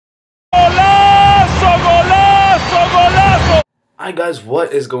Hi guys,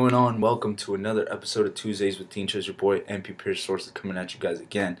 what is going on? Welcome to another episode of Tuesdays with Tincho. It's your boy MP Pierce Sources coming at you guys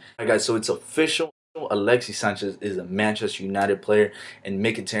again. Alright guys, so it's official. Alexis Sanchez is a Manchester United player and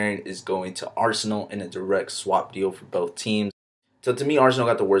Mkhitaryan is going to Arsenal in a direct swap deal for both teams. So to me, Arsenal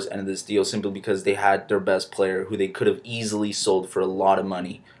got the worst end of this deal simply because they had their best player who they could have easily sold for a lot of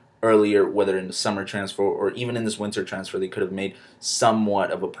money earlier, whether in the summer transfer or even in this winter transfer. They could have made somewhat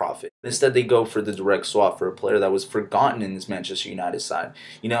of a profit. Instead, they go for the direct swap for a player that was forgotten in this Manchester United side.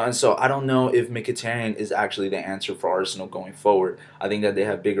 And so I don't know if Mkhitaryan is actually the answer for Arsenal going forward. I think that they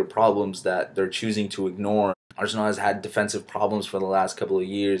have bigger problems that they're choosing to ignore. Arsenal has had defensive problems for the last couple of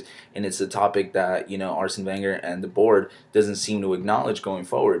years, and it's a topic that, Arsene Wenger and the board doesn't seem to acknowledge going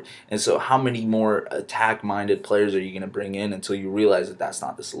forward. And so how many more attack-minded players are you going to bring in until you realize that that's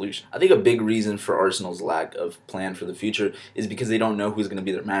not the solution? I think a big reason for Arsenal's lack of plan for the future is because they don't know who's going to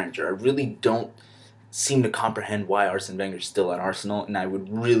be their manager. I really don't seem to comprehend why Arsene Wenger is still at Arsenal, and I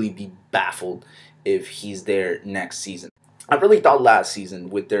would really be baffled if he's there next season. I really thought last season,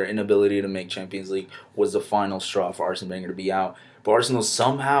 with their inability to make Champions League, was the final straw for Arsene Wenger to be out. But Arsenal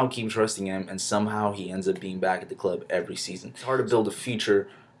somehow keep trusting him, and somehow he ends up being back at the club every season. It's hard to build a future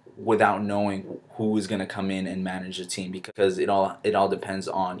without knowing who is going to come in and manage the team, because it all depends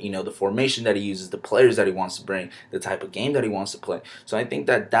on the formation that he uses, the players that he wants to bring, the type of game that he wants to play. So I think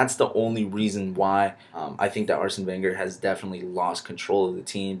that that's the only reason why I think that Arsene Wenger has definitely lost control of the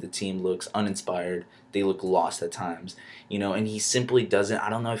team. The team looks uninspired. They look lost at times, and he simply doesn't. I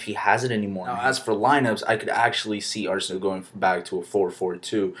don't know if he has it anymore. Now, as for lineups, I could actually see Arsenal going back to a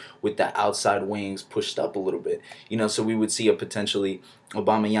 4-4-2 with the outside wings pushed up a little bit. So we would see a potentially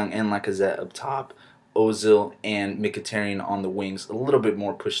Aubameyang and Lacazette up top, Ozil and Mkhitaryan on the wings, a little bit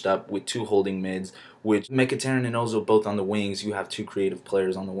more pushed up with two holding mids. With Mkhitaryan and Ozil both on the wings, you have two creative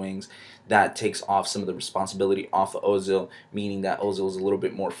players on the wings. That takes off some of the responsibility off of Ozil, meaning that Ozil is a little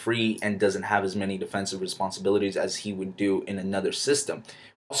bit more free and doesn't have as many defensive responsibilities as he would do in another system.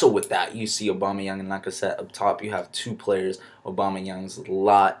 Also with that, you see Aubameyang and Lacazette up top. You have two players. Aubameyang's a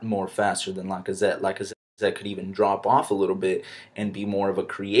lot more faster than Lacazette. Lacazette could even drop off a little bit and be more of a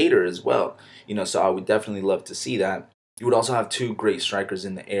creator as well. So I would definitely love to see that. You would also have two great strikers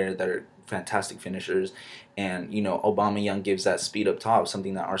in the air that are fantastic finishers, and Aubameyang gives that speed up top,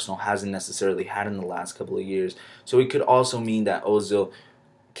 something that Arsenal hasn't necessarily had in the last couple of years. So it could also mean that Ozil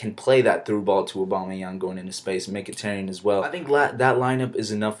can play that through ball to Aubameyang going into space, Mkhitaryan as well. I think that lineup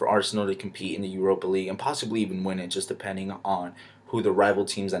is enough for Arsenal to compete in the Europa League and possibly even win it, just depending on who the rival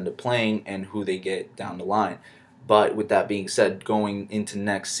teams end up playing and who they get down the line. But with that being said, going into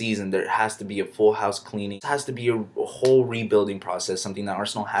next season, there has to be a full house cleaning. It has to be a whole rebuilding process, something that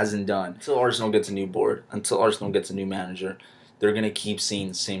Arsenal hasn't done. Until Arsenal gets a new board, until Arsenal gets a new manager, they're going to keep seeing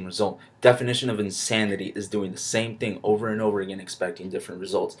the same result. Definition of insanity is doing the same thing over and over again, expecting different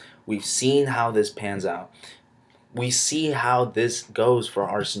results. We've seen how this pans out. We see how this goes for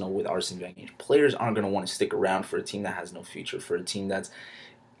Arsenal with Arsene Wenger. Players aren't going to want to stick around for a team that has no future, for a team that's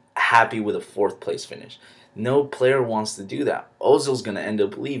happy with a 4th place finish. No player wants to do that. Ozil's going to end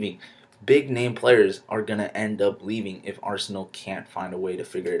up leaving. Big name players are going to end up leaving if Arsenal can't find a way to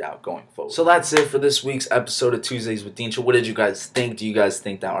figure it out going forward. So that's it for this week's episode of Tuesdays with Tincho. What did you guys think? Do you guys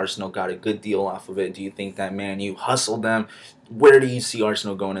think that Arsenal got a good deal off of it? Do you think that Man U hustled them? Where do you see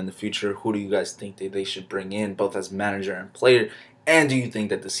Arsenal going in the future? Who do you guys think that they should bring in, both as manager and player? And do you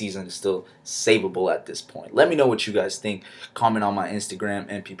think that the season is still savable at this point? Let me know what you guys think. Comment on my Instagram,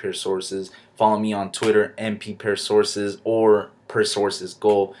 MP Pierce Sources. Follow me on Twitter, MP Pierce Sources or Per Sources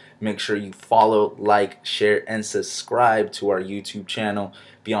Goal. Make sure you follow, like, share, and subscribe to our YouTube channel.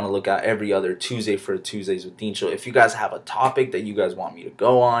 Be on the lookout every other Tuesday for Tuesdays with Tincho. If you guys have a topic that you guys want me to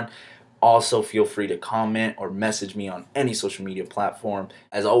go on, also feel free to comment or message me on any social media platform.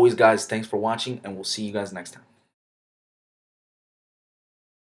 As always, guys, thanks for watching, and we'll see you guys next time.